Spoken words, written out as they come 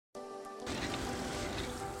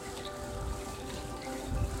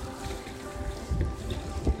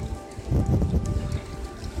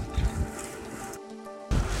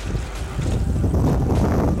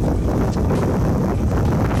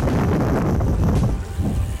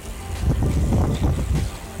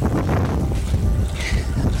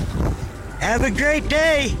Have a great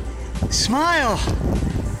day. Smile.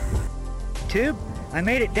 Tube, I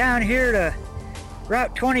made it down here to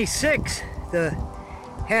Route 26, the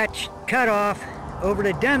hatch cutoff over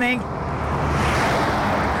to Deming.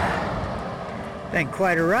 Been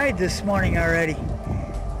quite a ride this morning already.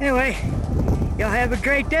 Anyway, y'all have a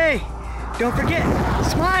great day. Don't forget,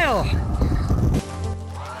 smile.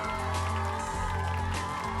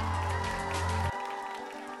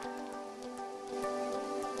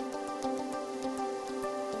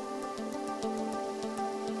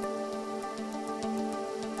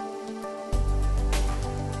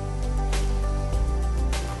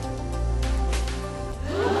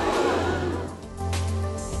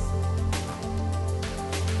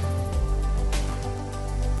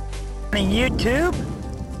 YouTube,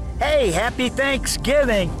 hey, happy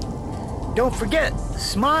Thanksgiving. Don't forget,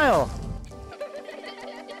 smile.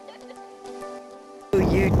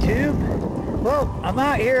 YouTube, well, I'm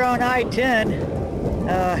out here on I-10.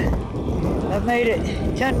 I've made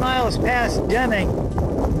it 10 miles past Deming.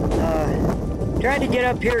 Tried to get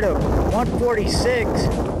up here to 146,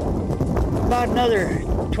 about another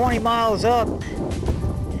 20 miles up.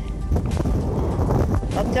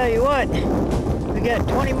 I'll tell you what, we got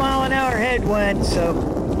 20-mile-an-hour headwind, so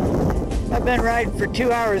I've been riding for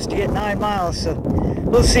 2 hours to get 9 miles, so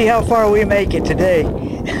we'll see how far we make it today.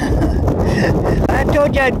 I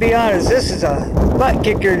told you I'd be honest, this is a butt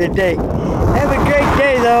kicker today. Have a great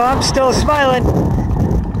day though, I'm still smiling.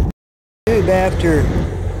 After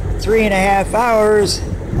 3.5 hours,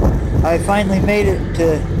 I finally made it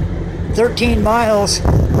to 13 miles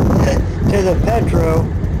to the Petro.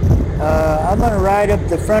 I'm going to ride up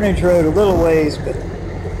the frontage road a little ways, but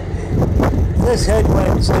this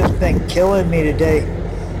headwind's just been killing me today.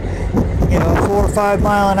 You know, 4 or 5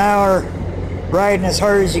 mile an hour, riding as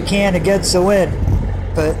hard as you can against the wind.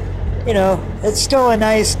 But, you know, it's still a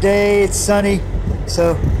nice day, it's sunny,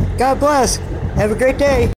 so God bless. Have a great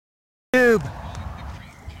day.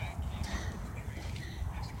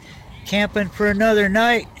 Camping for another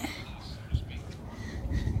night.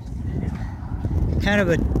 Kind of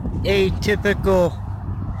a atypical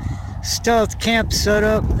stealth camp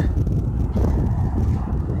setup.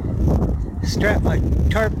 Strapped my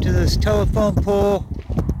tarp to this telephone pole,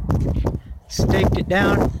 staked it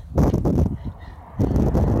down.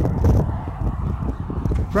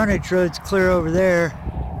 Frontage road's clear over there,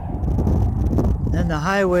 then the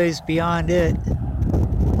highway's beyond it,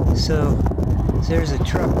 so there's a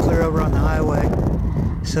truck clear over on the highway.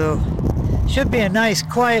 So should be a nice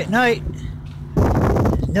quiet night.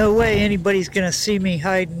 No way anybody's gonna see me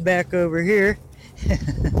hiding back over here.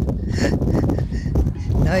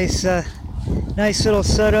 Nice little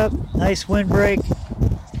setup, nice windbreak.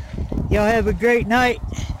 Y'all have a great night.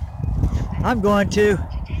 I'm going to.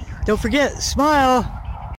 Don't forget, smile.